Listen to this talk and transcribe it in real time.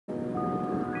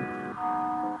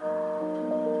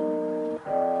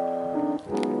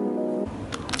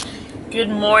Good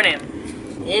morning.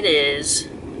 It is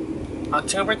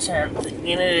October 10th, and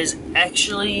it is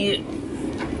actually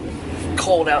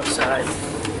cold outside.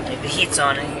 Like, the heat's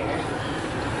on in here.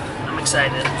 I'm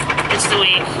excited. It's the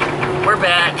week. We're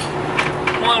back.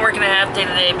 I'm only working a half day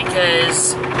today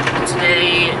because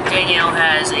today Danielle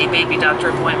has a baby doctor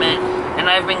appointment, and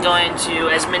I've been going to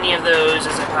as many of those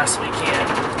as I possibly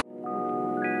can.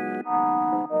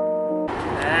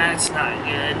 That's not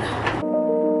good.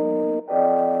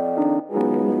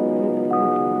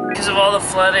 Because of all the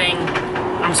flooding,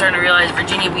 I'm starting to realize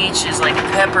Virginia Beach is like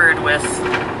peppered with,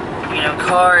 you know,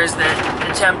 cars that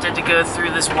attempted to go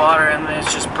through this water and then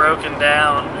it's just broken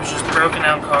down. There's just broken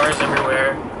down cars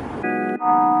everywhere.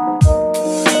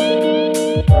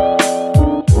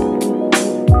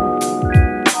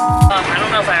 I don't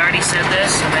know if I already said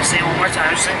this, I'm going to say it one more time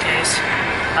just in case.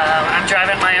 I'm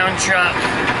driving my own truck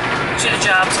to the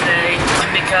job today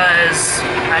because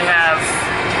I have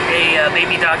a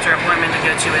baby doctor appointment to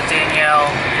go to with Danielle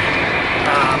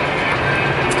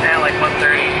at like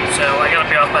 1:30, so I gotta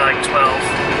be off by like 12.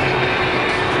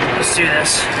 Let's do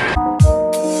this.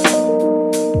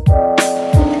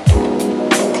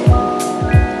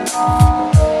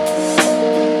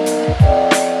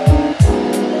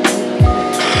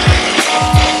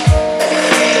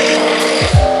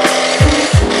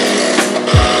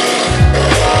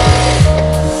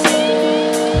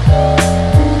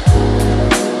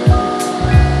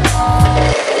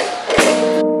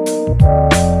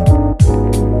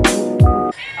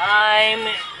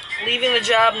 Leaving the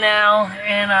job now,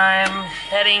 and I'm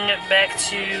heading back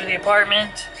to the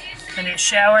apartment. I'm gonna get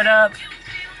showered up,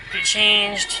 get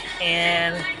changed,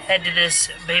 and head to this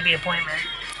baby appointment.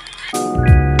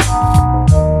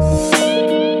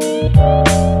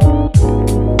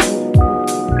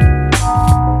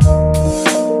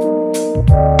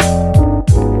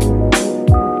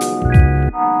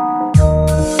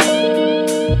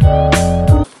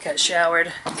 Got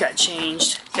showered, got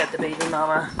changed, got the baby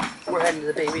mama. We're heading to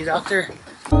the baby doctor.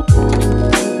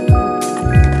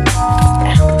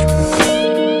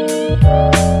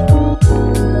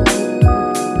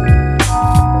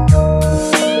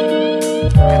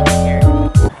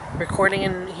 Recording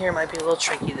in here might be a little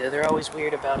tricky though. They're always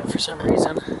weird about it for some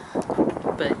reason.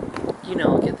 But, you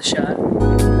know, I'll get the shot.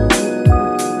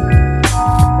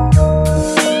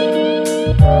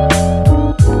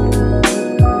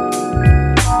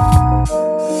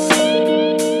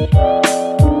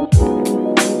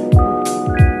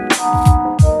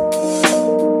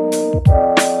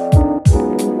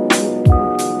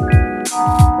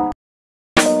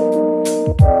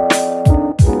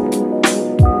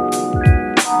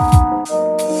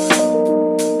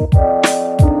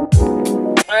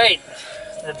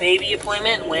 The baby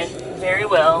appointment went very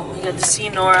well. We got to see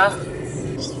Nora.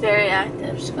 She's very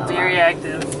active. Very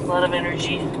active. A lot of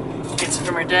energy. Gets it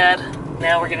from her dad.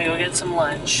 Now we're gonna go get some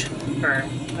lunch. Or,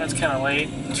 that's kind of late.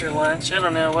 It's her lunch. I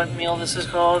don't know what meal this is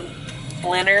called.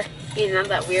 Dinner. Eating at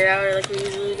that weird hour like we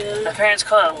usually do. My parents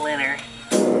call it dinner.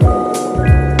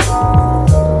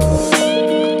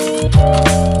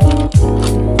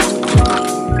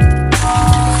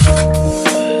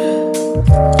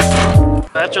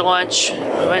 After lunch,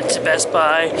 we went to Best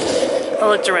Buy. I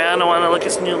looked around. I wanted to look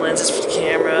at some new lenses for the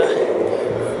camera.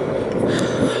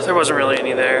 There wasn't really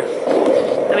any there.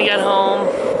 Then we got home.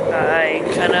 I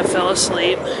kind of fell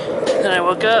asleep. Then I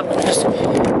woke up. Just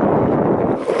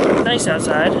nice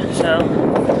outside, so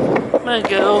I'm gonna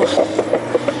go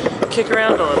kick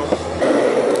around a little.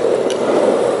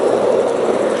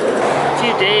 A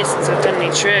few days since I've done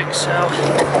any tricks, so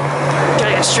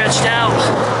gotta get stretched out.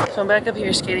 So I'm back up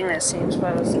here skating that same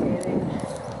spot I was skating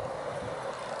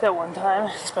that one time.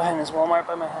 It's behind this Walmart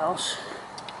by my house.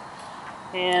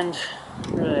 And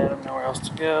really I don't know where else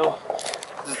to go.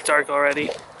 It's dark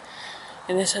already.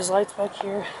 And this has lights back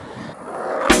here.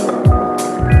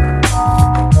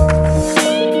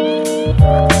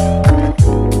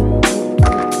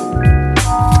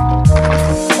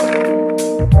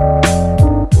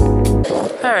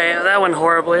 Alright, well, that went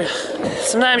horribly.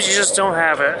 Sometimes you just don't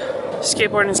have it.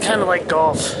 Skateboarding is kind of like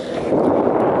golf.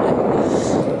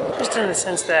 Just in the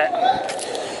sense that,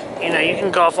 you know, you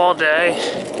can golf all day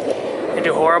and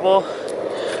do horrible,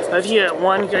 but if you get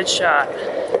one good shot,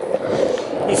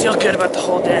 you feel good about the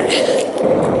whole day.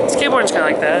 Skateboarding's kind of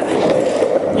like that.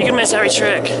 You can miss every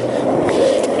trick.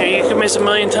 You know, you can miss a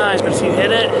million times, but if you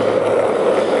hit it,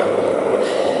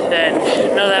 then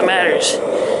none of that matters.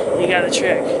 You got the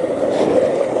trick.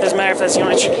 Doesn't matter if that's the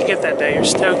only trick you get that day, you're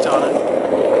stoked on it.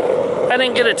 I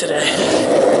didn't get it today.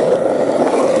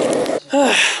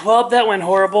 Well, that went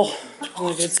horrible. It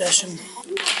was a good session.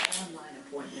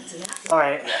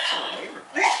 Alright.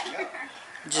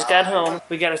 Just got home.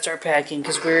 We gotta start packing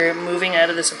because we're moving out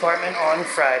of this apartment on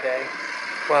Friday.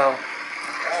 Well,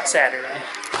 Saturday.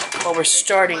 Well, we're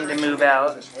starting to move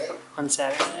out on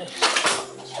Saturday.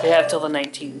 They have till the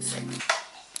 19th.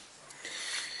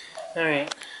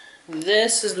 Alright.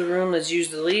 This is the room that's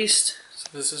used the least. So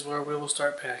this is where we will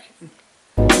start packing.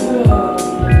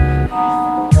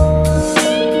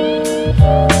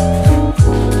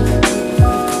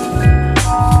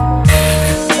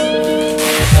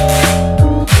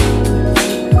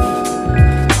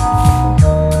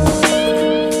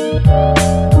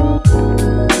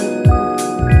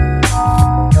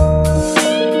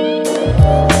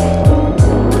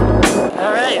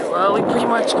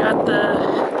 Got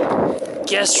the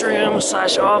guest room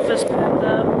slash office packed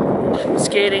up.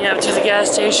 Skating up to the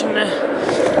gas station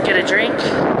to get a drink.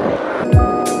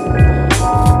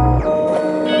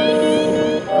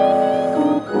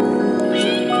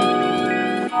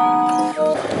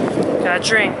 Got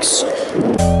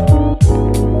drinks.